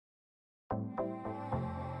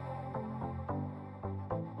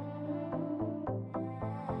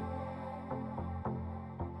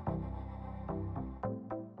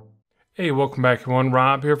Hey, welcome back everyone.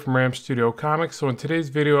 Rob here from Ram Studio Comics. So in today's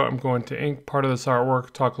video, I'm going to ink part of this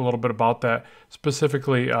artwork, talk a little bit about that,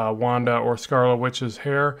 specifically Wanda or Scarlet Witch's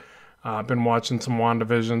hair. I've been watching some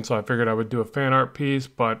WandaVision, so I figured I would do a fan art piece,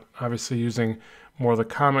 but obviously using more of the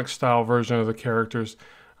comic style version of the characters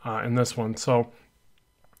in this one. So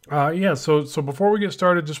so before we get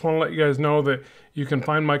started, just want to let you guys know that you can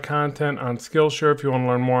find my content on Skillshare if you want to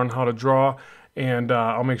learn more on how to draw. And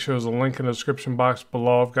I'll make sure there's a link in the description box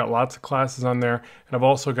below. I've got lots of classes on there, and I've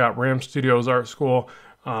also got Ram Studios Art School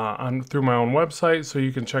through my own website, so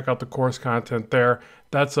you can check out the course content there.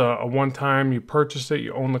 That's a one-time. You purchase it,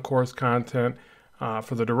 you own the course content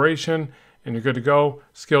for the duration, and you're good to go.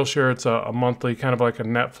 Skillshare, it's a monthly, kind of like a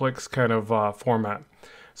Netflix kind of format.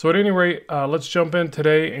 So at any rate, let's jump in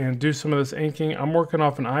today and do some of this inking. I'm working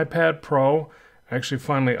off an iPad Pro. I actually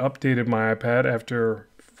finally updated my iPad after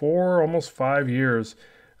almost 5 years,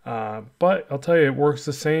 but I'll tell you, it works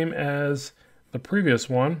the same as the previous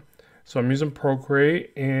one. So I'm using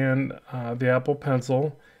Procreate and the Apple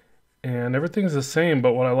Pencil, and everything's the same,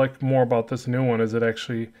 but what I like more about this new one is it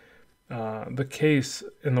actually the case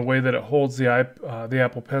and the way that it holds the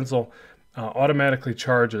Apple Pencil automatically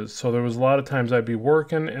charges. So there was a lot of times I'd be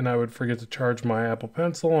working and I would forget to charge my Apple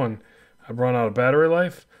Pencil and I'd run out of battery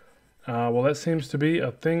life. Well, that seems to be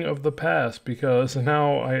a thing of the past, because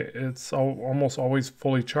now it's almost always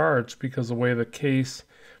fully charged because of the way the case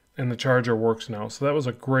and the charger works now. So that was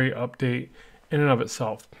a great update in and of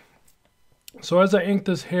itself. So as I ink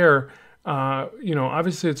this hair,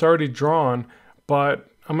 obviously it's already drawn, but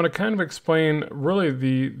I'm going to kind of explain really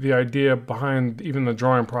the idea behind even the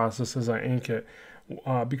drawing process as I ink it,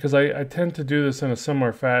 because I tend to do this in a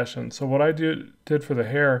similar fashion. So what I did for the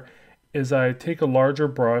hair is I take a larger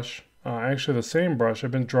brush. Actually the same brush. I've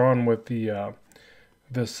been drawing with the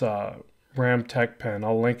this Ram Tech pen.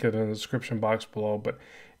 I'll link it in the description box below, but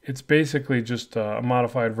it's basically just a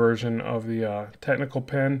modified version of the technical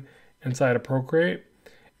pen inside of Procreate.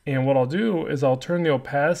 And what I'll do is I'll turn the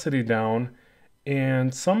opacity down,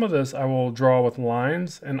 and some of this I will draw with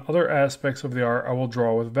lines, and other aspects of the art I will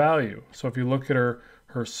draw with value. So if you look at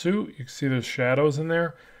her suit, you can see there's shadows in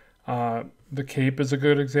there. The cape is a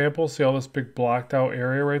good example. See all this big blocked out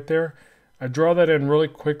area right there? I draw that in really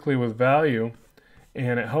quickly with value,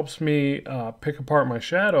 and it helps me pick apart my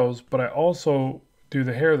shadows, but I also do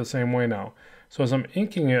the hair the same way now. So as I'm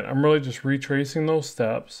inking it, I'm really just retracing those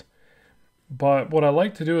steps. But what I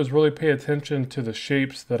like to do is really pay attention to the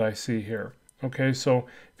shapes that I see here. Okay, so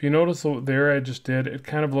if you notice the area I just did, it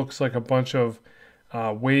kind of looks like a bunch of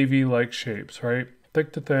wavy like shapes, right?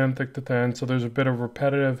 Thick to thin, thick to thin. So there's a bit of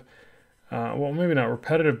repetitive, well, maybe not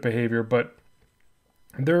repetitive behavior, but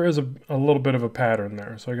there is a little bit of a pattern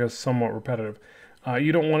there. So I guess somewhat repetitive.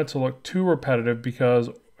 You don't want it to look too repetitive, because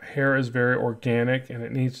hair is very organic and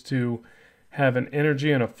it needs to have an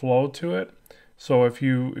energy and a flow to it. So if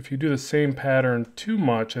you do the same pattern too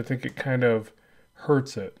much, I think it kind of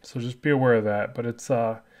hurts it. So just be aware of that. But it's,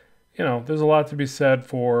 there's a lot to be said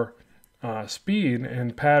for speed,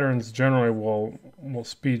 and patterns generally will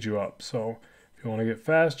speed you up. So if you want to get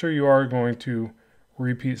faster, you are going to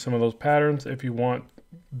repeat some of those patterns. If you want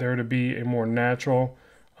there to be a more natural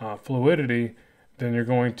fluidity, then you're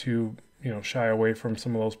going to shy away from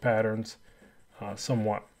some of those patterns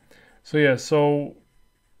somewhat. So yeah, so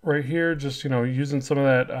right here, just using some of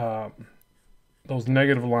that those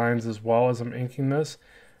negative lines as well as I'm inking this.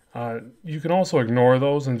 You can also ignore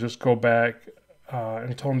those and just go back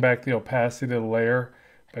and tone back the opacity of the layer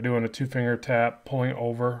by doing a 2-finger tap, pulling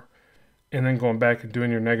over, and then going back and doing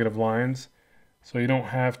your negative lines. So you don't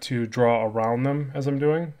have to draw around them as I'm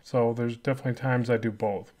doing. So there's definitely times I do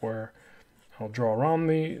both, where I'll draw around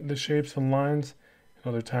the shapes and lines,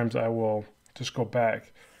 and other times I will just go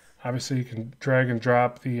back. Obviously you can drag and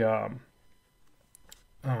drop the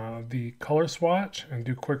color swatch and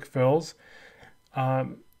do quick fills. I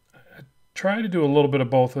try to do a little bit of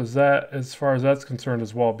both as far as that's concerned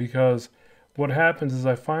as well, because what happens is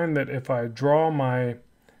I find that if I draw my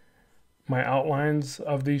outlines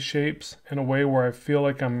of these shapes in a way where I feel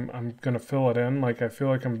like I'm going to fill it in, like I feel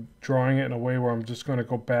like I'm drawing it in a way where I'm just going to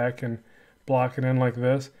go back and block it in like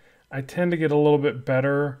this, I tend to get a little bit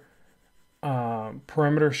better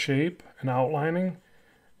perimeter shape and outlining.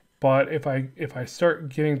 But if I start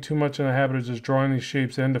getting too much in the habit of just drawing these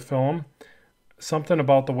shapes in to fill them, something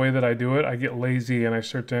about the way that I do it, I get lazy and I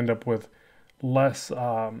start to end up with less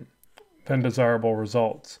than desirable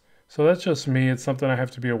results. So that's just me. It's something I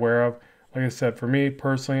have to be aware of. Like I said, for me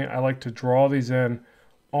personally, I like to draw these in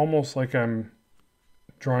almost like I'm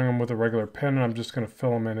drawing them with a regular pen, and I'm just going to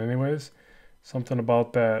fill them in anyways. Something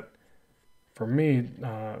about that, for me,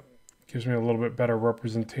 gives me a little bit better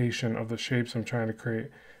representation of the shapes I'm trying to create.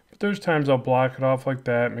 But there's times I'll block it off like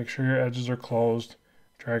that, make sure your edges are closed,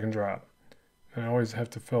 drag and drop. And I always have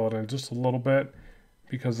to fill it in just a little bit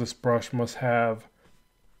because this brush must have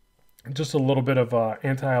just a little bit of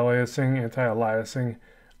anti-aliasing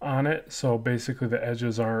on it. So basically the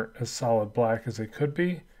edges aren't as solid black as they could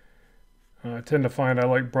be. I tend to find I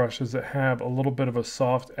like brushes that have a little bit of a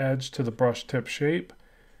soft edge to the brush tip shape.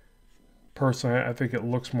 Personally, I think it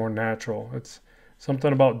looks more natural. It's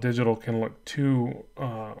something about digital can look too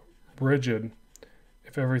rigid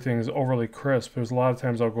if everything is overly crisp. There's a lot of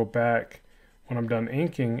times I'll go back when I'm done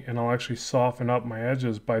inking and I'll actually soften up my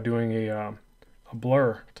edges by doing a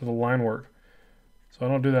blur to the line work. So I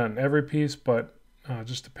don't do that in every piece, but it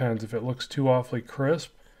just depends. If it looks too awfully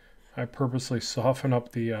crisp, I purposely soften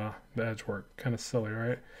up the edge work. Kind of silly,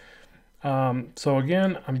 right? So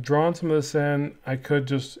again, I'm drawing some of this in. I could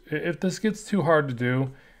just, if this gets too hard to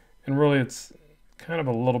do, and really it's kind of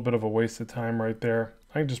a little bit of a waste of time right there,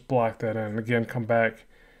 I can just block that in and again come back.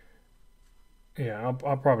 Yeah,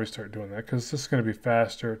 I'll probably start doing that because this is going to be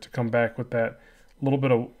faster to come back with that little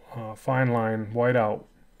bit of fine line whiteout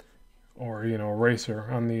or eraser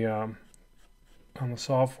on the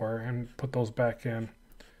software and put those back in.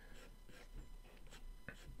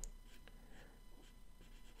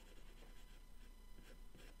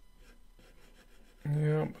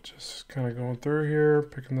 Yeah, just kind of going through here,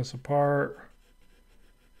 picking this apart.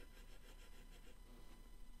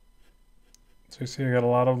 So you see I got a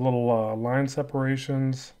lot of little line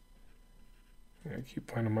separations. I keep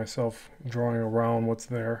finding myself drawing around what's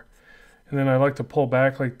there. And then I like to pull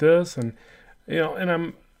back like this, and I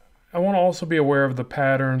want to also be aware of the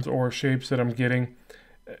patterns or shapes that I'm getting.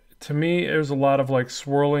 To me, there's a lot of like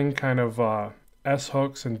swirling kind of S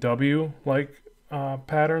hooks and W like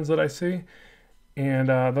patterns that I see. And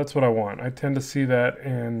that's what I want. I tend to see that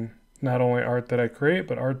in not only art that I create,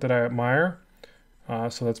 but art that I admire.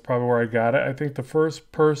 So that's probably where I got it. I think the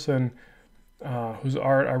first person whose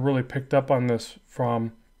art I really picked up on this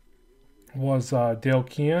from was Dale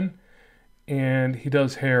Kean. And he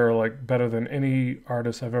does hair like better than any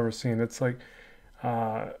artist I've ever seen. It's like,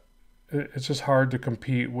 it's just hard to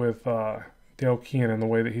compete with Dale Kean in the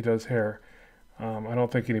way that he does hair. I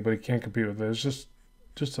don't think anybody can compete with it. It's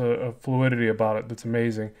just a fluidity about it that's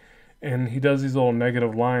amazing. And he does these little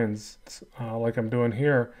negative lines like I'm doing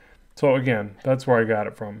here. So again, that's where I got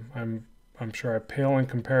it from. I'm sure I pale in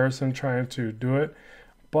comparison trying to do it,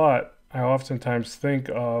 but I oftentimes think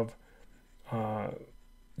of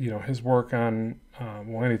his work on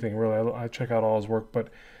well, anything really. I check out all his work, but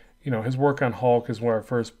his work on Hulk is where I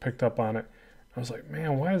first picked up on it. I was like,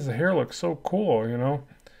 man, why does the hair look so cool,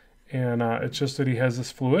 And it's just that he has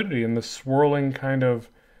this fluidity and this swirling kind of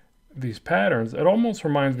these patterns. It almost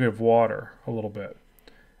reminds me of water a little bit.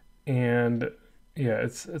 And yeah,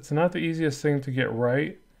 it's not the easiest thing to get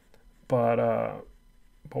right, but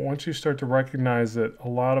once you start to recognize that a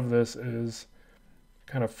lot of this is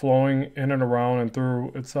kind of flowing in and around and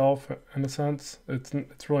through itself in a sense,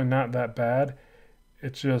 it's really not that bad.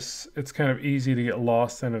 It's kind of easy to get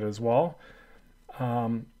lost in it as well.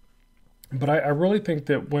 But I really think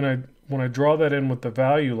that when I draw that in with the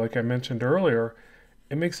value, like I mentioned earlier,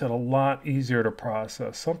 it makes it a lot easier to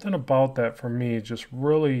process. Something about that for me just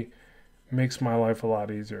really makes my life a lot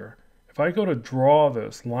easier. If I go to draw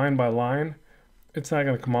this line by line, it's not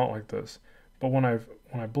going to come out like this. But when I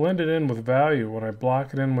blend it in with value, when I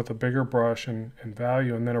block it in with a bigger brush and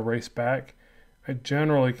value and then erase back, I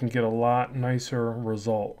generally can get a lot nicer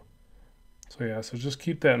result. So yeah, so just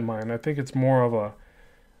keep that in mind. I think it's more of a,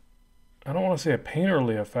 I don't want to say a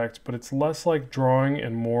painterly effect, but it's less like drawing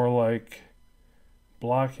and more like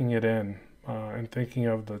blocking it in and thinking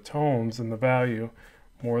of the tones and the value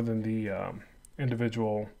more than the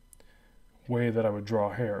individual way that I would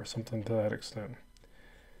draw hair, something to that extent.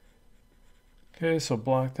 Okay, so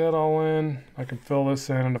block that all in. I can fill this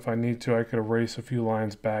in, and if I need to, I could erase a few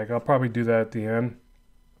lines back. I'll probably do that at the end.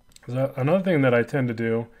 Another thing that I tend to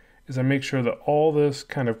do is I make sure that all this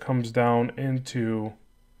kind of comes down into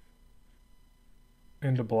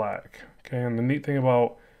black. Okay, and the neat thing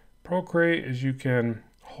about Procreate is you can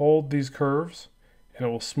hold these curves and it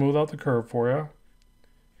will smooth out the curve for you.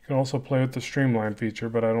 You can also play with the streamline feature,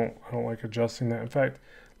 but I don't like adjusting that. In fact,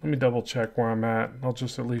 let me double check where I'm at. I'll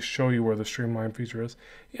just at least show you where the streamline feature is.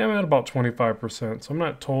 Yeah, I'm at about 25%, so I'm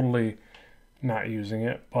not totally not using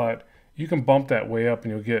it, but you can bump that way up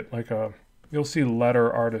and you'll get like you'll see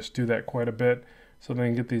letter artists do that quite a bit. So they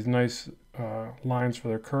can get these nice lines for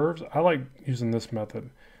their curves. I like using this method.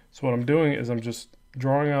 So what I'm doing is I'm just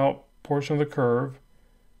drawing out a portion of the curve,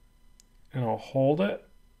 and I'll hold it.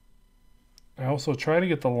 I also try to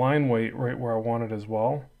get the line weight right where I want it as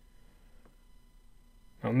well.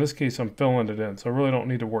 Now in this case, I'm filling it in, so I really don't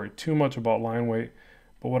need to worry too much about line weight.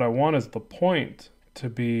 But what I want is the point to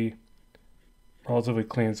be relatively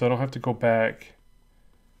clean, so I don't have to go back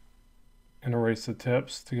and erase the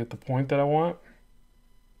tips to get the point that I want.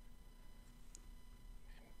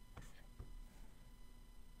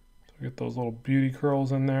 So get those little beauty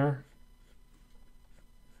curls in there.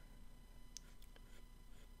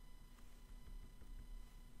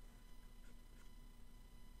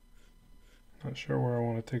 Not sure where I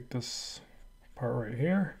want to take this part right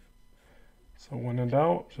here. So when in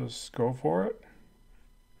doubt, just go for it.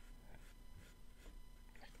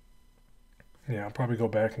 Yeah, I'll probably go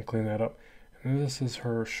back and clean that up. And this is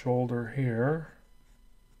her shoulder here.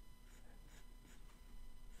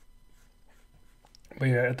 But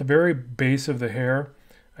yeah, at the very base of the hair,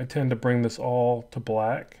 I tend to bring this all to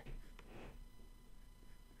black.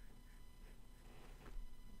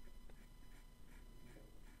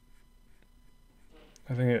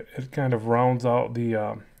 I think it kind of rounds out the,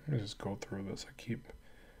 let me just go through this. I keep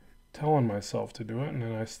telling myself to do it, and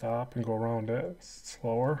then I stop and go around it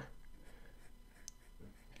slower.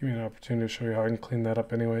 Give me an opportunity to show you how I can clean that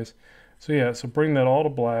up anyways. So yeah, so bring that all to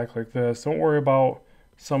black like this. Don't worry about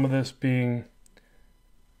some of this being,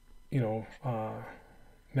 you know,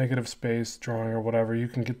 negative space drawing or whatever. You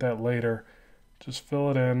can get that later. Just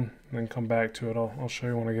fill it in and then come back to it. I'll show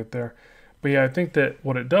you when I get there. But yeah, I think that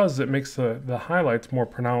what it does is it makes the highlights more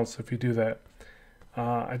pronounced if you do that.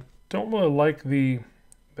 I don't really like the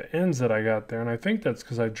ends that I got there, and I think that's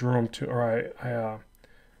because I drew them too, or I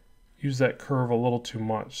used that curve a little too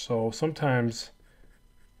much. So sometimes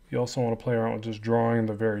you also want to play around with just drawing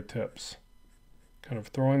the very tips. Kind of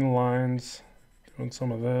throwing the lines, doing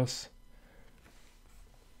some of this.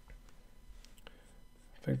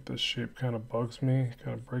 I think this shape kind of bugs me.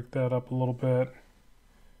 Kind of break that up a little bit.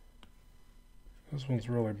 This one's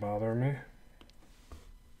really bothering me.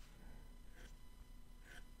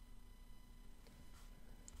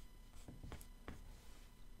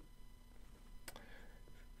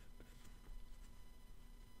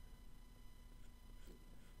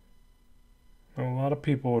 Now, a lot of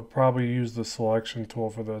people would probably use the selection tool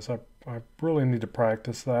for this. I really need to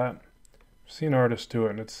practice that. I've seen artists do it,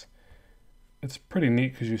 and it's pretty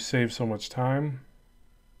neat because you save so much time.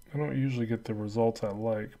 I don't usually get the results I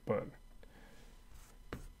like, but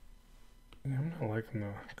yeah, I'm not liking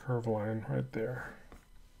the curve line right there.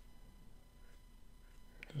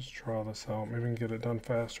 Just draw this out. Maybe I can get it done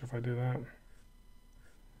faster if I do that.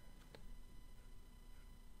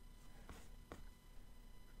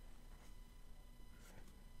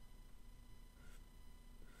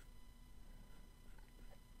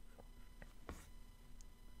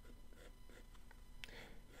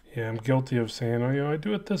 Yeah, I'm guilty of saying, oh, you know, I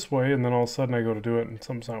do it this way, and then all of a sudden I go to do it and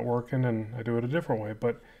something's not working and I do it a different way.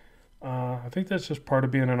 But I think that's just part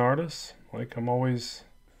of being an artist. Like, I'm always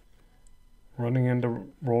running into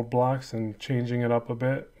roadblocks and changing it up a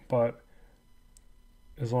bit, but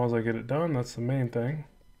as long as I get it done, that's the main thing.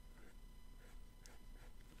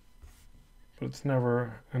 But it's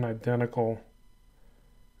never an identical,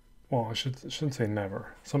 well, I shouldn't say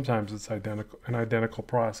never. Sometimes it's an identical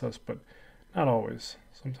process, but not always.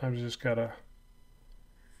 Sometimes you just gotta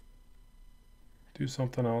do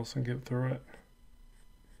something else and get through it.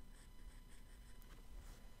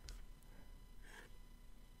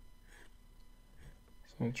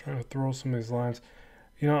 So I'm trying to throw some of these lines.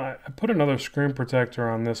 You know, I put another screen protector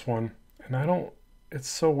on this one, and I don't, it's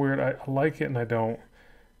so weird. I like it and I don't.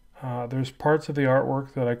 There's parts of the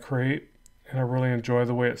artwork that I create, and I really enjoy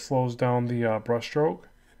the way it slows down the brush stroke.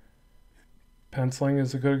 Penciling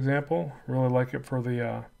is a good example. Really like it for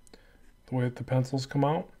the way that the pencils come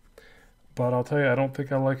out. But I'll tell you, I don't think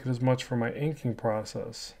I like it as much for my inking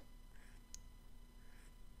process.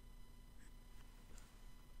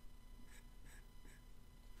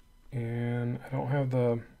 And I don't have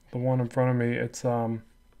the one in front of me. It's I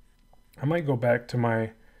might go back to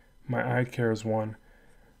my eye cares one.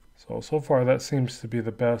 So far that seems to be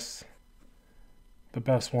the best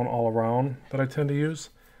one all around that I tend to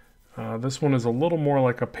use. This one is a little more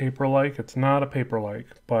like a paper-like. It's not a paper-like,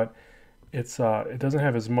 but it doesn't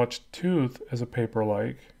have as much tooth as a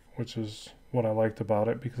paper-like, which is what I liked about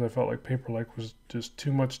it, because I felt like paper-like was just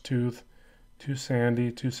too much tooth, too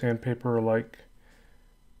sandy, too sandpaper-like,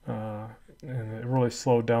 and it really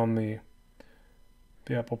slowed down the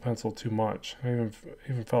Apple Pencil too much. I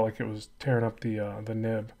even felt like it was tearing up the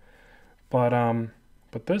nib.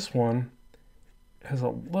 But this one, has a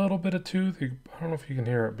little bit of tooth. I don't know if you can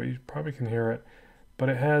hear it, but you probably can hear it. But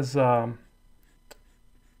it has, very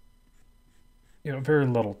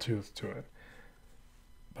little tooth to it.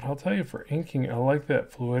 But I'll tell you, for inking, I like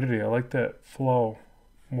that fluidity. I like that flow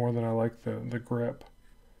more than I like the grip.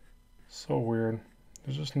 So weird.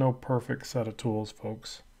 There's just no perfect set of tools,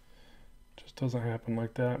 folks. It just doesn't happen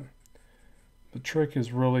like that. The trick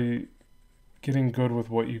is really getting good with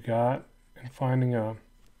what you got and finding a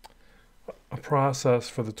process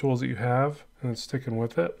for the tools that you have and then sticking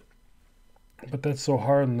with it. But that's so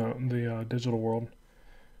hard in the digital world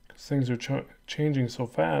because things are changing so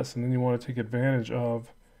fast, and then you want to take advantage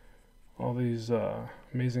of all these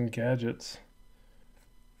amazing gadgets.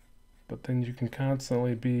 But then you can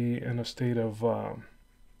constantly be in a state of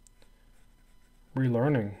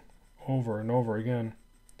relearning over and over again.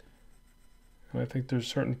 And I think there's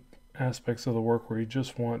certain aspects of the work where you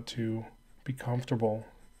just want to be comfortable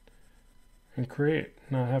and create,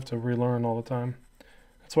 not have to relearn all the time.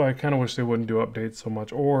 That's why I kind of wish they wouldn't do updates so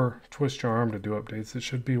much, or twist your arm to do updates. It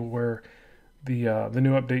should be where the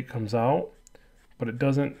new update comes out, but it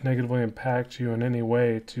doesn't negatively impact you in any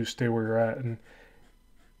way to stay where you're at. And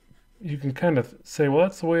you can kind of say, well,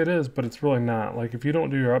 that's the way it is, but it's really not. Like, if you don't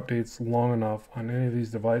do your updates long enough on any of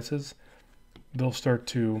these devices, they'll start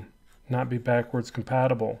to not be backwards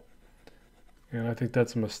compatible. And I think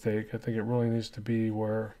that's a mistake. I think it really needs to be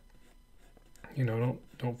where,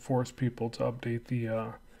 don't force people to update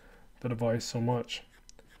the device so much.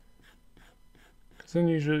 Because then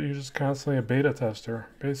you're just constantly a beta tester,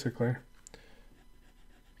 basically.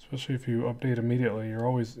 Especially if you update immediately,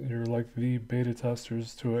 you're like the beta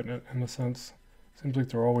testers to it in a sense. Seems like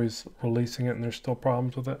they're always releasing it and there's still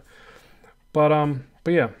problems with it. But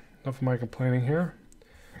yeah, enough of my complaining here.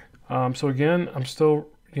 So again, I'm still,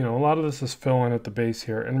 a lot of this is filling at the base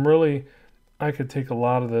here, and really I could take a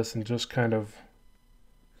lot of this and just kind of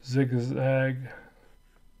zigzag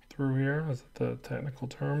through here. Is it the technical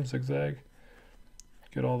term, zigzag?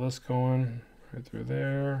 Get all this going right through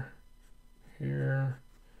there, here.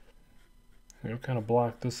 Kind of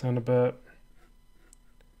block this in a bit.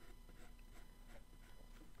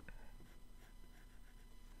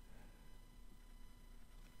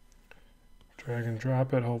 Drag and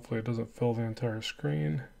drop it. Hopefully it doesn't fill the entire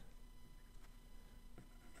screen.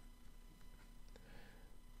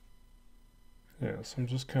 Yeah, so I'm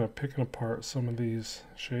just kind of picking apart some of these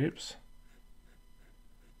shapes.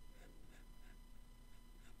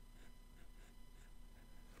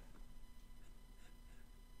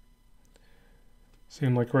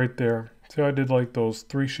 Seeing like right there. See how I did like those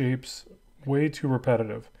 3 shapes? Way too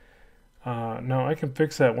repetitive. Now I can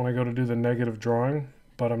fix that when I go to do the negative drawing,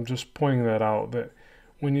 but I'm just pointing that out, that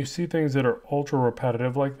when you see things that are ultra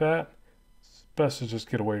repetitive like that, it's best to just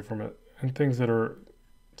get away from it. And things that are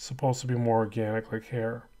supposed to be more organic, like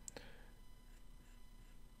hair.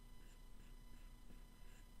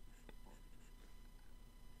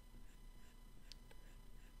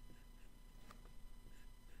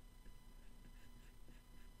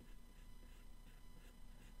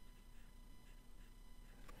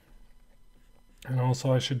 And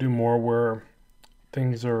also I should do more where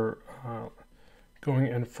things are going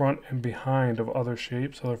in front and behind of other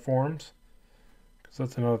shapes, other forms. Because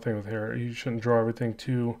that's another thing with hair. You shouldn't draw everything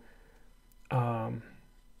too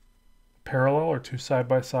parallel or too side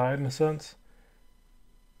by side in a sense.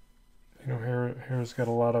 Hair's got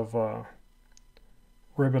a lot of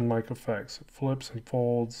ribbon-like effects. It flips and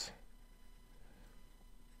folds.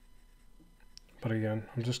 But again,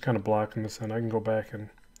 I'm just kind of blocking this in. I can go back and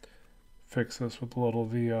fix this with a little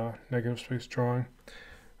of the negative space drawing.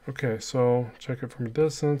 Okay, so check it from a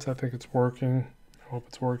distance. I think it's working. I hope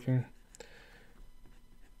it's working.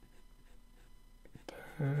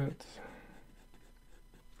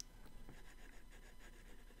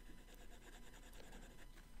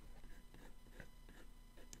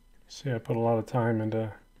 See, I put a lot of time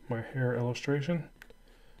into my hair illustration,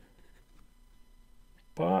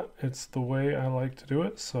 but it's the way I like to do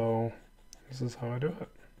it, so this is how I do it.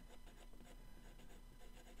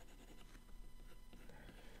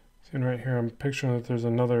 And right here, I'm picturing that there's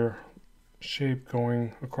another shape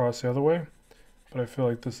going across the other way, but I feel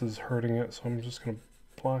like this is hurting it, so I'm just going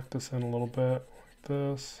to block this in a little bit like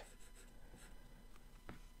this.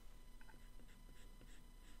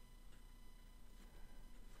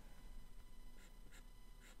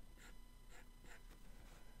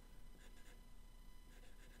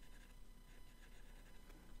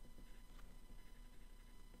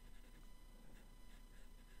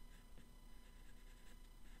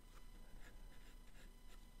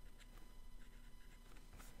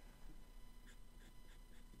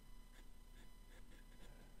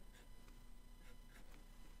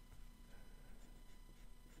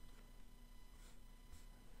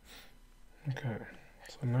 Okay,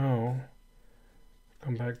 so now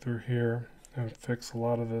come back through here and fix a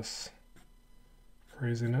lot of this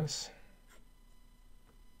craziness.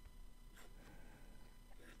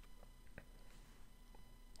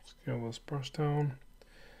 Scale this brush down.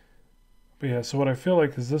 But yeah, so what I feel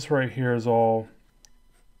like is this right here is all,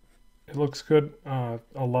 it looks good, I'll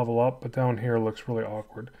level up, but down here looks really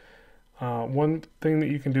awkward. One thing that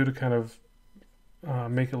you can do to kind of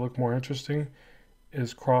make it look more interesting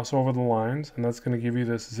is cross over the lines, and that's going to give you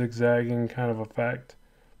this zigzagging kind of effect.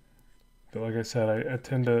 But like I said, I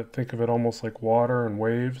tend to think of it almost like water and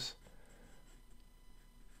waves.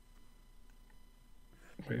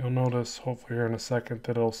 But you'll notice, hopefully here in a second,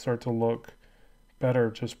 that it'll start to look better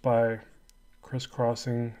just by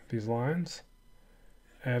crisscrossing these lines,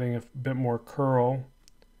 adding a bit more curl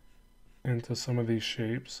into some of these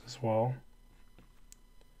shapes as well.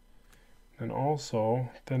 And also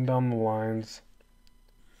thin down the lines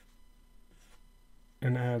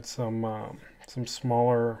and add some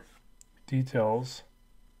smaller details,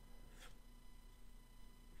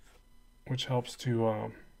 which helps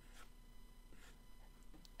to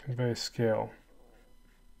convey scale.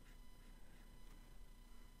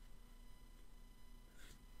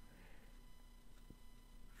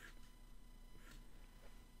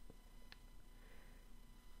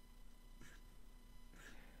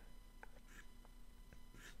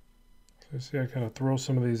 So you see I kind of throw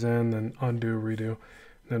some of these in, then undo, redo, and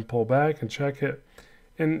then pull back and check it.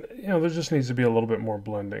 And you know, there just needs to be a little bit more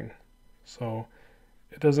blending. So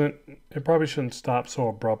it probably shouldn't stop so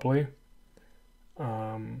abruptly.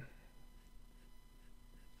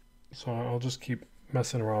 So I'll just keep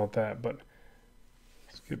messing around with that, but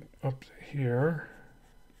let's get up to here.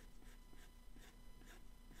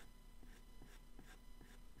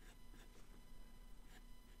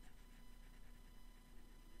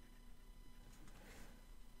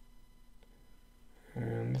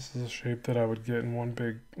 And this is a shape that I would get in one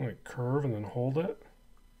big like curve and then hold it.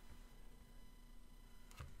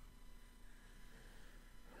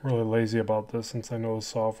 I'm really lazy about this since I know the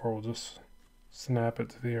software will just snap it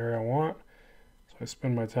to the area I want. So I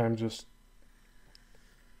spend my time just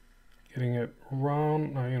getting it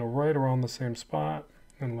around, right around the same spot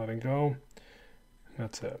and letting go. And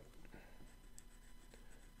that's it.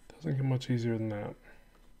 Doesn't get much easier than that.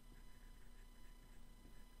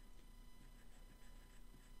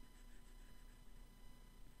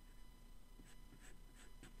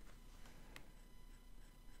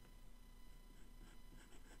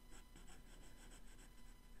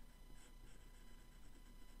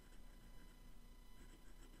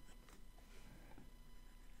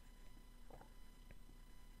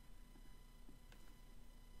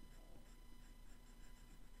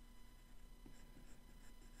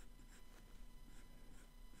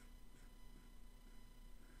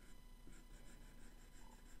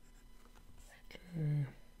 Okay.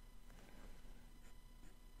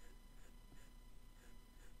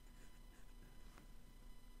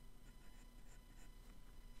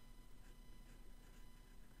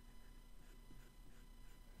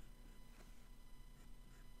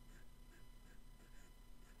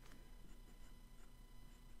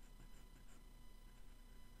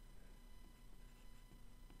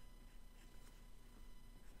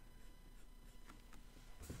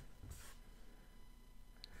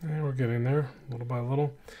 And we're getting there little by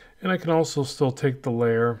little. And I can also still take the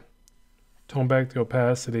layer, tone back the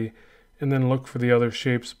opacity, and then look for the other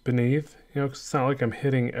shapes beneath. You know, 'cause it's not like I'm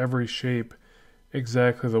hitting every shape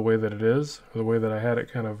exactly the way that it is, or the way that I had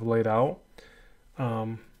it kind of laid out.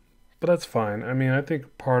 But that's fine. I mean, I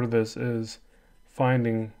think part of this is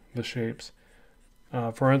finding the shapes.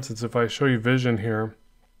 For instance, if I show you vision here,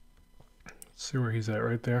 let's see where he's at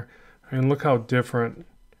right there. I mean, look how different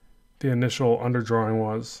the initial underdrawing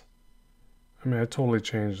was. I mean, I totally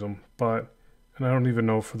changed them, and I don't even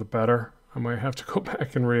know for the better. I might have to go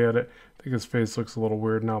back and re-edit. I think his face looks a little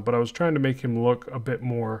weird now, but I was trying to make him look a bit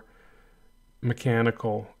more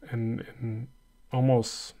mechanical and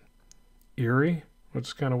almost eerie, which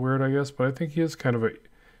is kind of weird, I guess, but I think he is kind of a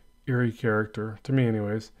eerie character, to me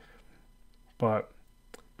anyways. But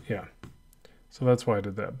yeah, so that's why I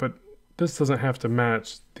did that. But this doesn't have to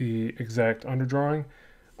match the exact underdrawing.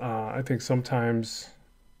 I think sometimes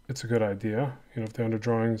it's a good idea, you know, if the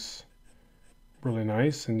underdrawing's really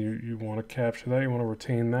nice and you want to capture that, you want to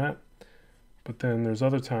retain that. But then there's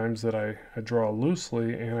other times that I draw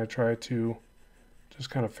loosely and I try to just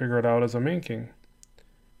kind of figure it out as I'm inking.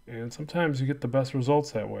 And sometimes you get the best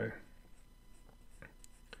results that way.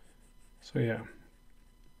 So yeah,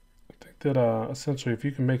 I think that essentially if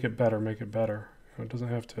you can make it better, make it better. You know, it doesn't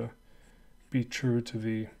have to be true to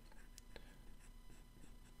the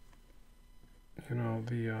you know,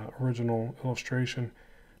 the original illustration.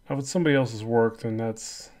 Now, if it's somebody else's work, then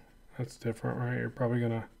that's different, right? You're probably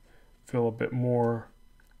gonna feel a bit more,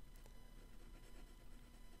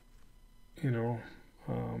 you know,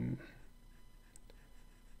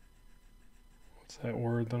 what's that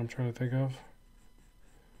word that I'm trying to think of?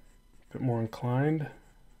 A bit more inclined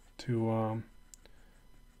to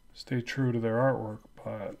stay true to their artwork,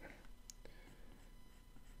 but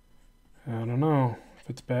I don't know. If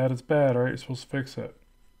it's bad, it's bad, right? You're supposed to fix it.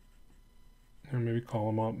 Or maybe call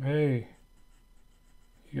them up. Hey,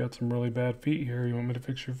 you got some really bad feet here. You want me to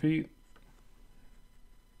fix your feet?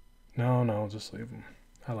 No, just leave them.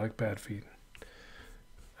 I like bad feet.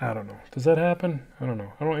 I don't know. Does that happen? I don't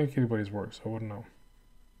know. I don't ink anybody's work, so I wouldn't know.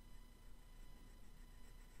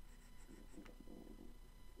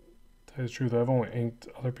 To tell you the truth, I've only inked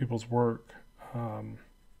other people's work a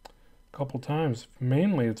couple times.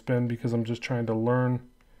 Mainly it's been because I'm just trying to learn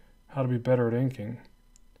how to be better at inking.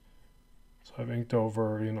 So I've inked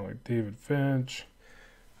over, you know, like David Finch,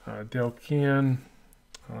 Dale Kean.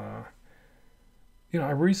 You know,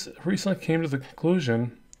 I recently came to the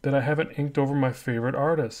conclusion that I haven't inked over my favorite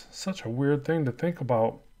artists. Such a weird thing to think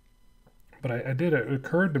about, but I did. It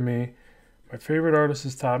occurred to me, my favorite artist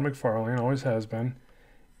is Todd McFarlane, always has been,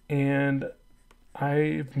 and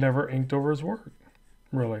I've never inked over his work,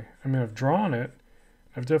 really. I mean, I've drawn it.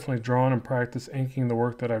 I've definitely drawn and practiced inking the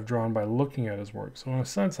work that I've drawn by looking at his work. So in a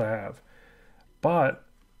sense, I have. But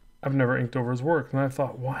I've never inked over his work. And I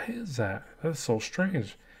thought, why is that? That's so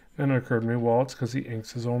strange. Then it occurred to me, well, it's because he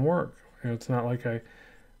inks his own work. You know, it's not like I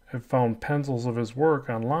have found pencils of his work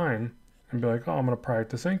online and be like, oh, I'm going to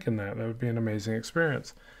practice inking that. That would be an amazing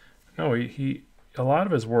experience. No, he a lot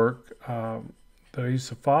of his work that I used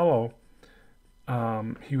to follow,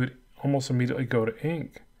 he would almost immediately go to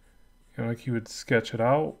ink. You know, like he would sketch it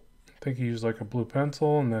out. I think he used like a blue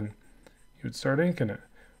pencil, and then he would start inking it.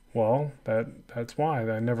 Well, that's why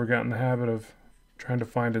I never got in the habit of trying to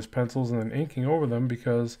find his pencils and then inking over them,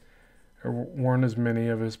 because there weren't as many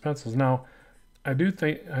of his pencils. Now, I do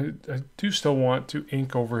think I do still want to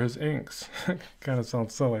ink over his inks. Kind of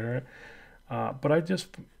sounds silly, right? But I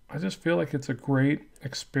just feel like it's a great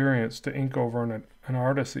experience to ink over an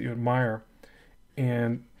artist that you admire.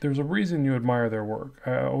 And there's a reason you admire their work.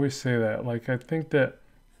 I always say that. Like, I think that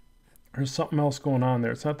there's something else going on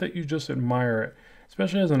there. It's not that you just admire it,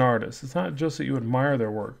 especially as an artist. It's not just that you admire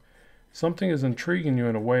their work. Something is intriguing you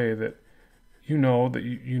in a way that you know that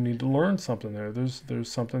you need to learn something there.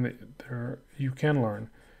 There's something that you can learn,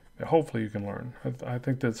 that hopefully you can learn. I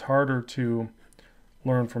think that's harder to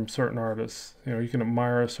learn from certain artists. You know, you can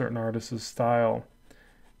admire a certain artist's style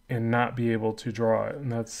and not be able to draw it,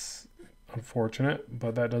 and that's unfortunate,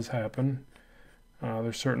 but that does happen.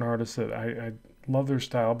 There's certain artists that I love their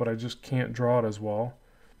style, but I just can't draw it as well.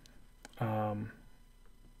 You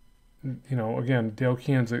know, again, Dale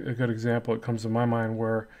Kean's a good example. It comes to my mind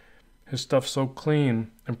where his stuff's so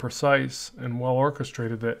clean and precise and well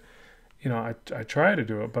orchestrated that, you know, I try to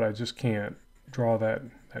do it, but I just can't draw that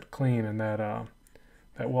clean and that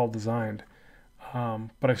well designed.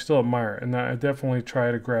 But I still admire it, and I definitely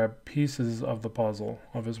try to grab pieces of the puzzle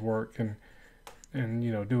of his work and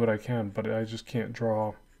you know, do what I can. But I just can't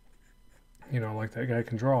draw, you know, like that guy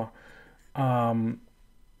can draw.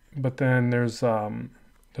 But then there's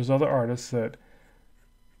other artists that,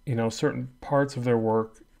 you know, certain parts of their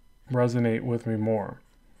work resonate with me more.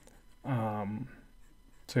 So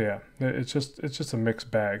yeah, it's just a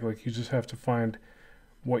mixed bag. Like, you just have to find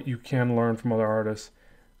what you can learn from other artists.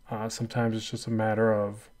 Sometimes it's just a matter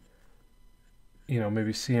of, you know,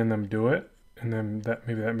 maybe seeing them do it, and then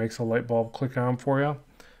maybe that makes a light bulb click on for you.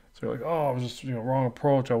 So you're like, oh, I was just, you know, wrong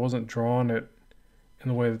approach. I wasn't drawing it in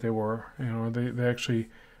the way that they were. You know, they actually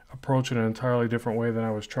approach it in an entirely different way than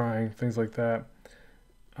I was trying. Things like that.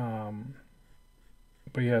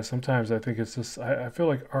 But yeah, sometimes I think it's just, I feel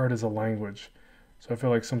like art is a language. So I feel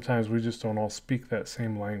like sometimes we just don't all speak that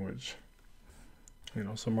same language. You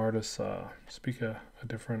know, some artists speak a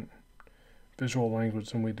different visual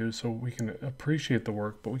language than we do, so we can appreciate the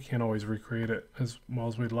work, but we can't always recreate it as well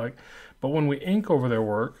as we'd like. But when we ink over their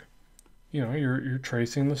work, you know, you're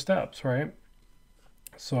tracing the steps, right?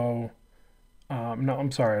 So, no,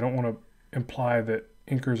 I'm sorry, I don't want to imply that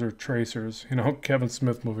inkers are tracers. You know, Kevin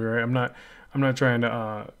Smith movie, right? I'm not trying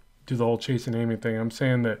to do the whole chasing Amy thing. I'm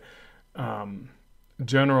saying that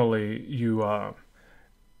generally you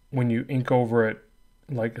when you ink over it,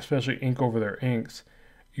 like especially ink over their inks,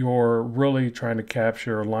 you're really trying to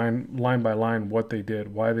capture line by line what they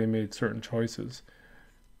did, why they made certain choices.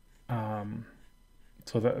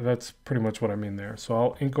 So that's pretty much what I mean there. So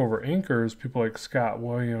I'll ink over inkers, people like Scott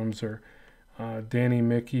Williams or Danny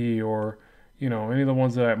Mickey, or, you know, any of the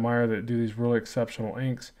ones that I admire that do these really exceptional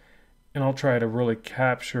inks, and I'll try to really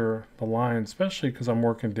capture the lines, especially because I'm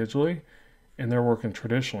working digitally and they're working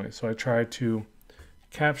traditionally. So I try to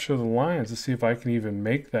capture the lines to see if I can even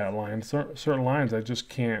make that line. Certain lines I just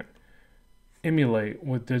can't emulate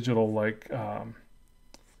with digital like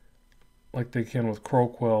they can with crow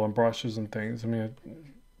quill and brushes and things. I mean,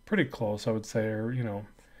 pretty close, I would say, or, you know,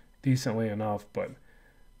 decently enough, but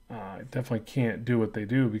I definitely can't do what they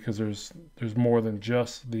do because there's more than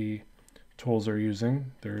just the tools they're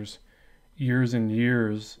using. There's years and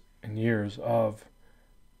years and years of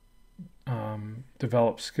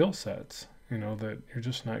developed skill sets, you know, that you're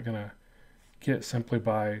just not going to get simply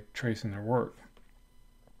by tracing their work.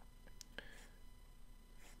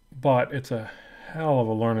 But it's a hell of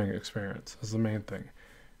a learning experience is the main thing.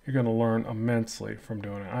 You're going to learn immensely from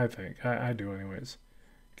doing it, I think. I do anyways.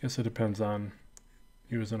 Guess it depends on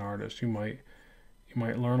you as an artist. You might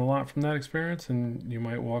learn a lot from that experience, and you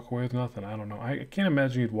might walk away with nothing. I don't know. I can't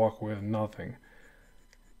imagine you'd walk away with nothing.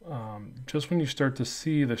 Just when you start to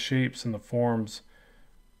see the shapes and the forms,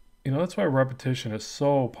 you know, that's why repetition is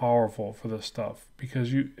so powerful for this stuff,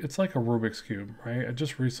 because it's like a Rubik's Cube, right? I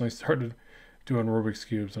just recently started doing Rubik's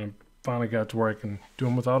Cubes, and I finally got to where I can do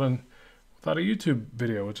them without a YouTube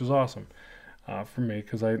video, which is awesome for me,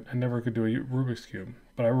 because I never could do a Rubik's Cube.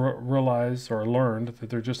 But I realized, or learned, that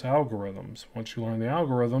they're just algorithms. Once you learn the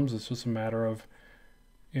algorithms, it's just a matter of,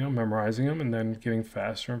 you know, memorizing them and then getting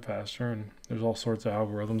faster and faster. And there's all sorts of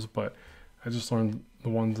algorithms, but I just learned the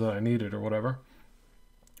ones that I needed or whatever.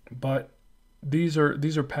 But these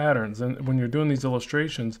are patterns, and when you're doing these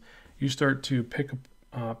illustrations, you start to pick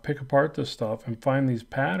apart this stuff and find these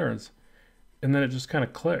patterns, and then it just kind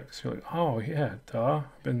of clicks. You're like, oh yeah, duh.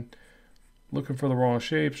 I've been looking for the wrong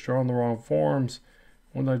shapes, drawing the wrong forms.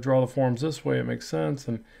 When I draw the forms this way, it makes sense.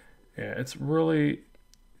 And yeah, it's really,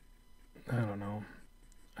 I don't know.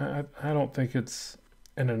 I don't think it's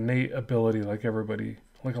an innate ability like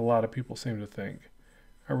a lot of people seem to think.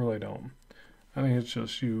 I really don't. I think it's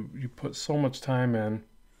just you put so much time in.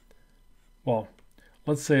 Well,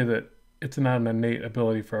 let's say that it's not an innate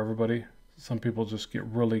ability for everybody. Some people just get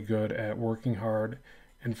really good at working hard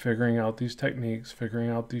and figuring out these techniques, figuring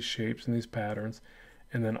out these shapes and these patterns.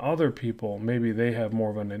 And then other people, maybe they have more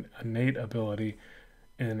of an innate ability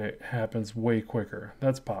and it happens way quicker.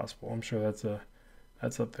 That's possible. I'm sure that's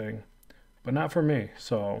a thing, but not for me.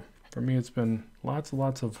 So for me, it's been lots and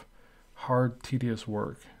lots of hard, tedious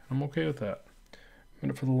work. I'm okay with that. I'm in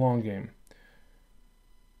it for the long game.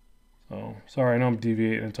 So sorry, I know I'm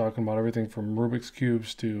deviating and talking about everything from Rubik's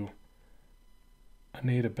Cubes to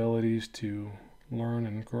innate abilities to learn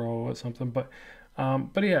and grow at something, but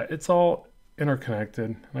yeah, it's all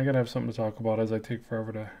interconnected. I gotta have something to talk about as I take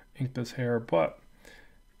forever to ink this hair, but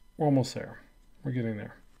we're almost there. We're getting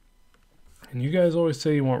there. And you guys always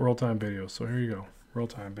say you want real-time videos, so here you go.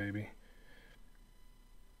 Real-time, baby.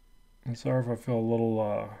 I'm sorry if I feel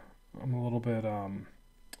I'm a little bit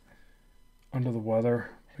under the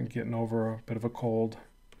weather. Been getting over a bit of a cold.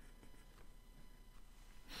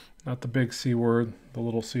 Not the big C word, the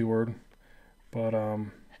little C word. But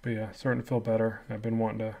yeah, starting to feel better. I've been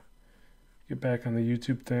wanting to get back on the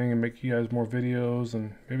YouTube thing and make you guys more videos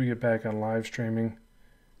and maybe get back on live streaming.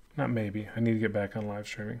 Not maybe, I need to get back on live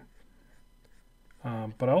streaming.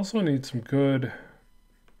 But I also need some good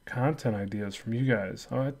content ideas from you guys.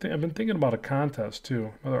 I've been thinking about a contest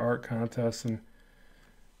too, another art contest, and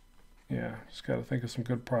yeah, just got to think of some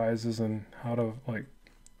good prizes and how to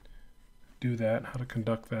do that, how to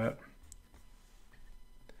conduct that.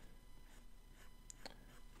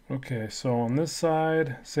 Okay, so on this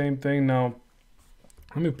side, same thing. Now,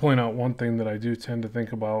 let me point out one thing that I do tend to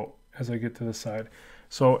think about as I get to this side.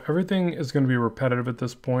 So everything is going to be repetitive at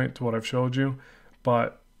this point to what I've showed you,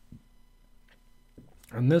 but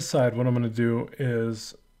on this side, what I'm going to do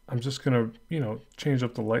is I'm just going to, change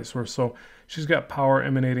up the light source. So she's got power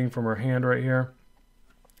emanating from her hand right here.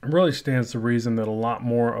 It really stands to reason that a lot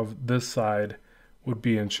more of this side would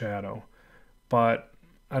be in shadow, but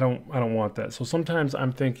I don't want that. So sometimes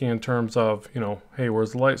I'm thinking in terms of, hey,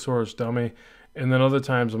 where's the light source, dummy? And then other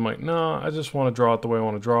times I'm like, no, I just want to draw it the way I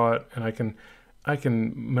want to draw it, and I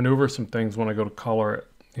can maneuver some things when I go to color it.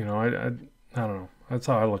 I don't know. That's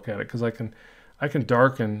how I look at it, because I can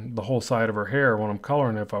darken the whole side of her hair when I'm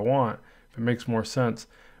coloring it if I want, if it makes more sense.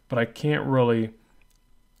 But I can't really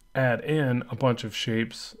add in a bunch of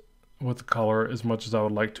shapes with the color as much as I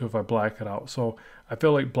would like to if I black it out. So I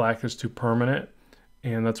feel like black is too permanent,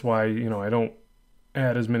 and that's why, I don't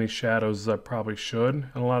add as many shadows as I probably should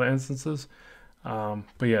in a lot of instances.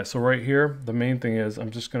 But yeah, so right here, the main thing is I'm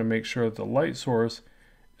just going to make sure that the light source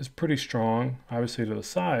is pretty strong, obviously to the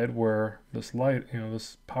side where this light,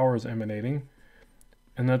 this power is emanating.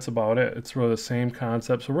 And that's about it. It's really the same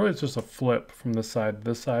concept. So really it's just a flip from this side to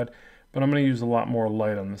this side, but I'm going to use a lot more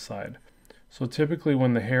light on this side. So typically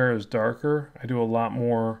when the hair is darker, I do a lot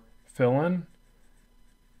more fill-in.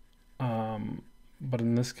 But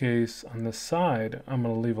in this case, on this side, I'm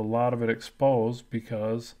going to leave a lot of it exposed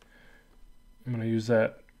because I'm going to use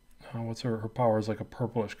that, what's her power is like a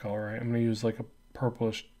purplish color, right? I'm going to use like a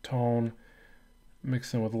purplish tone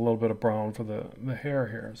mixed in with a little bit of brown for the hair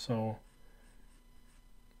here. So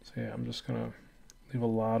yeah, I'm just going to leave a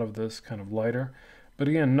lot of this kind of lighter. But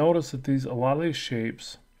again, notice that a lot of these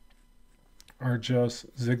shapes are just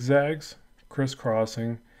zigzags,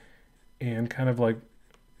 crisscrossing, and kind of like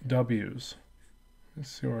W's. Let's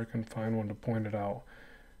see where I can find one to point it out.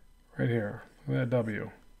 Right here, look at that W.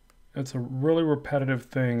 It's a really repetitive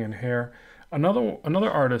thing in hair. Another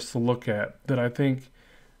artist to look at that I think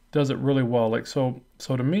does it really well. Like so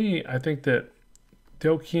to me, I think that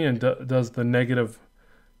Dale Keane does the negative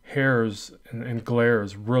hairs and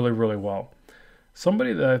glares really, really well.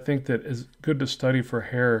 Somebody that I think that is good to study for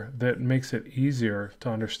hair that makes it easier to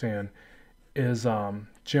understand is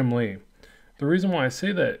Jim Lee. The reason why I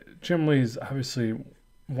say that, Jim Lee is obviously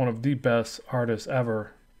one of the best artists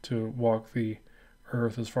ever to walk the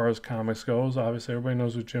earth as far as comics goes. Obviously everybody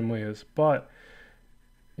knows who Jim Lee is, but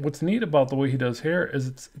what's neat about the way he does hair is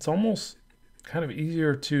it's almost kind of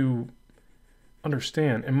easier to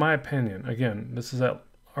understand, in my opinion. Again, this is that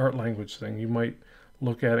art language thing. You might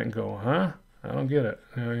look at it and go, huh? I don't get it.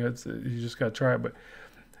 You just got to try it. But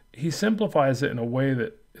he simplifies it in a way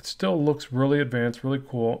that it still looks really advanced, really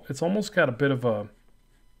cool. It's almost got a bit of a,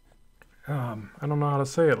 I don't know how to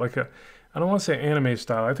say it, I don't want to say anime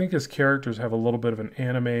style. I think his characters have a little bit of an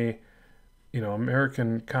anime,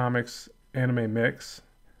 American comics anime mix.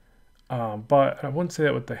 But I wouldn't say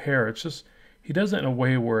that with the hair. It's just, he does it in a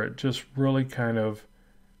way where it just really kind of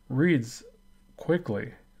reads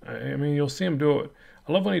quickly. I mean, you'll see him do it.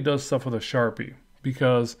 I love when he does stuff with a Sharpie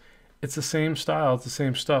because it's the same style, it's the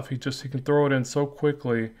same stuff. He can throw it in so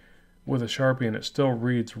quickly with a Sharpie and it still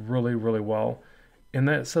reads really, really well. And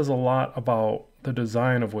that says a lot about the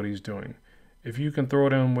design of what he's doing. If you can throw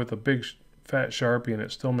it in with a big fat Sharpie and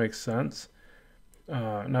it still makes sense,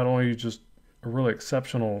 not only are you just a really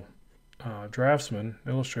exceptional draftsman,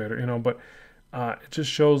 illustrator, but it just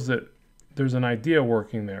shows that there's an idea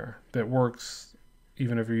working there that works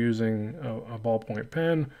even if you're using a ballpoint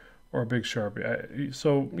pen or a big Sharpie.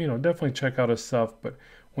 So, definitely check out his stuff. But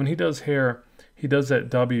when he does hair, he does that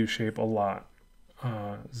W shape a lot.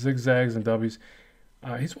 Zigzags and W's.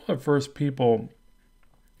 He's one of the first people,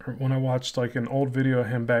 when I watched like an old video of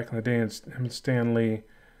him back in the day, and him and Stan Lee,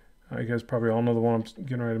 you guys probably all know the one I'm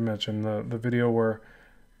getting ready to mention, the video where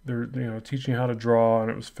they're teaching you how to draw, and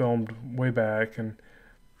it was filmed way back, and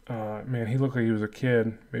man, he looked like he was a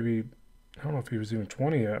kid, maybe, I don't know if he was even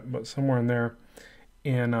 20 yet, but somewhere in there.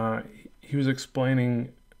 And he was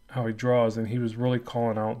explaining how he draws, and he was really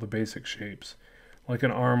calling out the basic shapes. Like an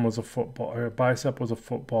arm was a football, or a bicep was a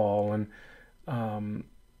football, and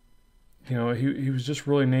he was just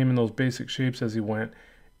really naming those basic shapes as he went.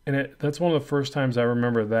 And that's one of the first times I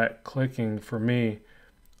remember that clicking for me.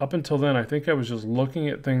 Up until then, I think I was just looking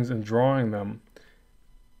at things and drawing them,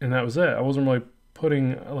 and that was it. I wasn't really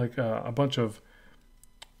putting like a bunch of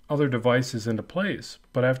other devices into place.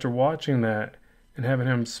 But after watching that and having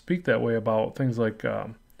him speak that way about things like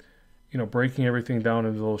breaking everything down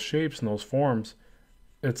into those shapes and those forms,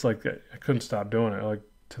 it's like I couldn't stop doing it. Like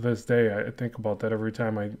to this day, I think about that every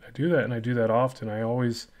time I do that, and I do that often. I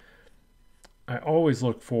always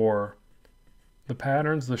look for the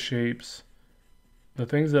patterns, the shapes, the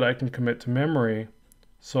things that I can commit to memory,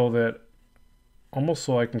 so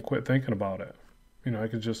I can quit thinking about it. I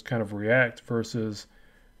could just kind of react versus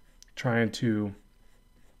trying to,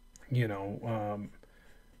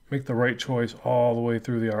 make the right choice all the way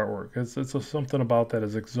through the artwork. It's something about that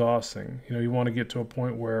is exhausting. You want to get to a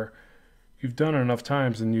point where you've done it enough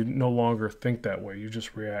times and you no longer think that way. You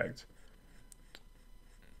just react.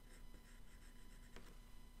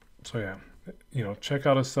 So yeah, check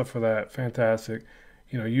out his stuff for that. Fantastic.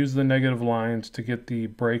 Use the negative lines to get the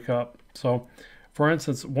breakup. So, for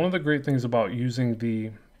instance, one of the great things about using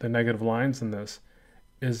the negative lines in this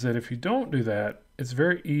is that if you don't do that, it's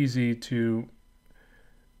very easy to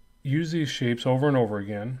use these shapes over and over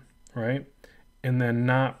again, right? And then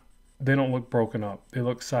they don't look broken up. They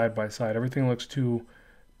look side by side. Everything looks too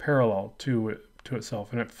parallel to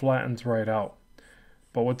itself, and it flattens right out.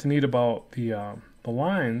 But what's neat about the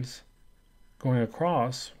lines going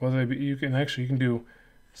across, whether they be, you can do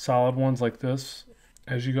solid ones like this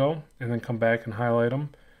as you go, and then come back and highlight them.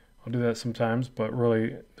 I'll do that sometimes, but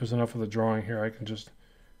really there's enough of the drawing here. I can just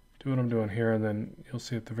do what I'm doing here, and then you'll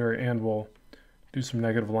see at the very end we'll do some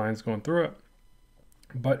negative lines going through it.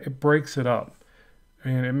 But it breaks it up,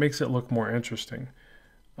 and it makes it look more interesting.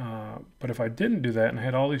 But if I didn't do that and I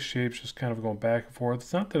had all these shapes just kind of going back and forth,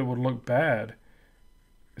 it's not that it would look bad.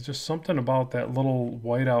 It's just something about that little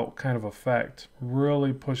whiteout kind of effect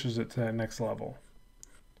really pushes it to that next level.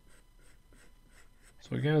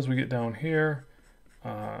 So again, as we get down here,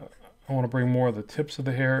 I want to bring more of the tips of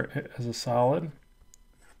the hair as a solid.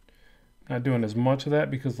 Not doing as much of that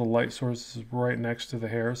because the light source is right next to the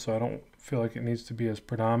hair, so I don't feel like it needs to be as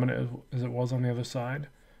predominant as it was on the other side.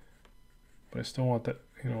 But I still want that,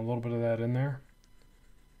 a little bit of that in there.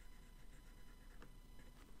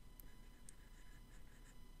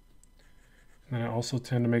 And then I also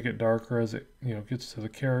tend to make it darker as it, gets to the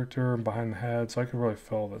character and behind the head, so I can really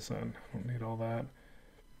fill this in. I don't need all that.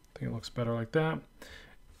 I think it looks better like that.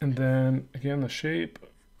 And then again, the shape.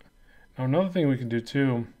 Now another thing we can do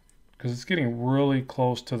too, because it's getting really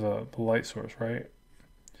close to the light source, right?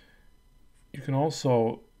 You can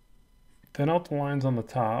also thin out the lines on the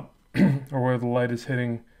top or where the light is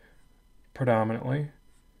hitting predominantly.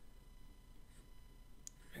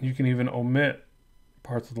 And you can even omit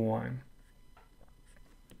parts of the line.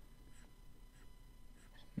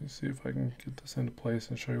 Let me see if I can get this into place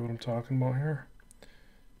and show you what I'm talking about here.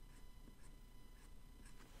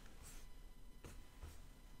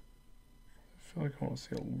 I feel like I want to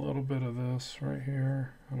see a little bit of this right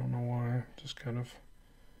here. I don't know why. Just kind of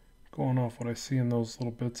going off what I see in those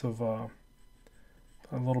little bits of a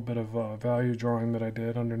little bit of value drawing that I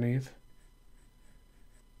did underneath.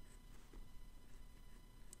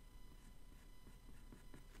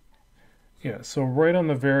 Yeah, so right on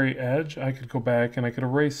the very edge, I could go back and I could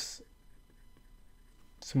erase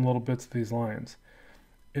some little bits of these lines.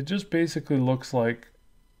 It just basically looks like,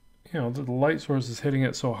 the light source is hitting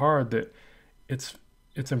it so hard that it's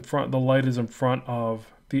in front, the light is in front of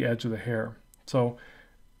the edge of the hair. So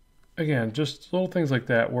again, just little things like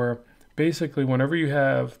that where basically whenever you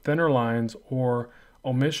have thinner lines or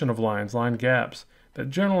omission of lines, line gaps, that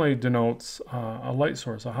generally denotes a light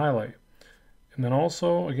source, a highlight. And then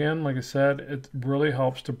also, again, like I said, it really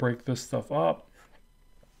helps to break this stuff up,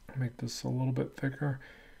 make this a little bit thicker,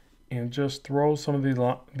 and just throw some of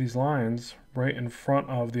these lines right in front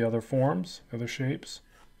of the other forms, the other shapes.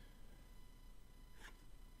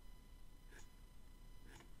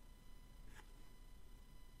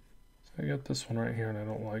 So I got this one right here, and I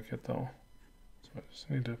don't like it though. So I just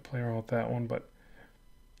need to play around with that one, but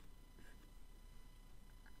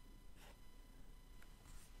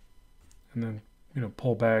and then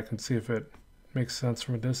pull back and see if it makes sense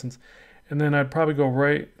from a distance. And then I'd probably go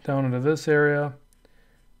right down into this area,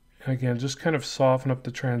 and again just kind of soften up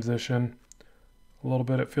the transition a little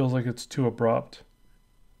bit. It feels like it's too abrupt.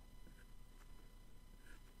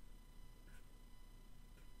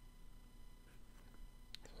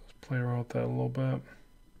 Let's play around with that a little bit.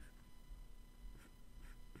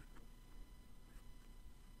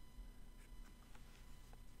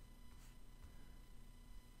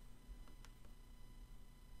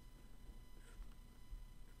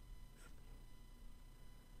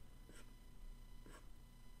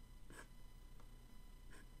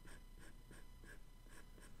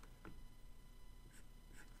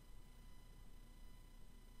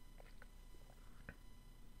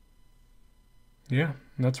 Yeah,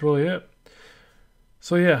 and that's really it.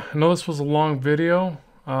 So yeah, I know this was a long video.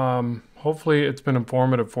 Hopefully it's been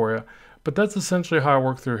informative for you. But that's essentially how I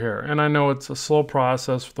work through hair. And I know it's a slow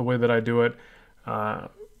process for the way that I do it,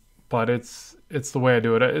 but it's the way I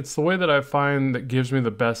do it. It's the way that I find that gives me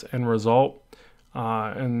the best end result.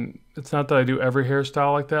 And it's not that I do every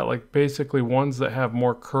hairstyle like that. Like basically ones that have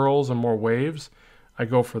more curls and more waves, I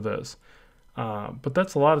go for this. But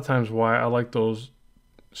that's a lot of times why I like those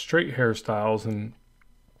straight hairstyles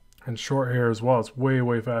and short hair as well. It's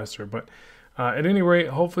way faster. But at any rate,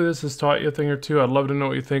 hopefully this has taught you a thing or two. I'd love to know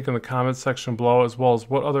what you think in the comments section below, as well as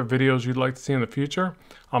what other videos you'd like to see in the future.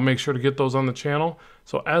 I'll make sure to get those on the channel.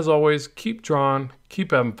 So as always, keep drawing,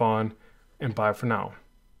 keep having fun, and bye for now.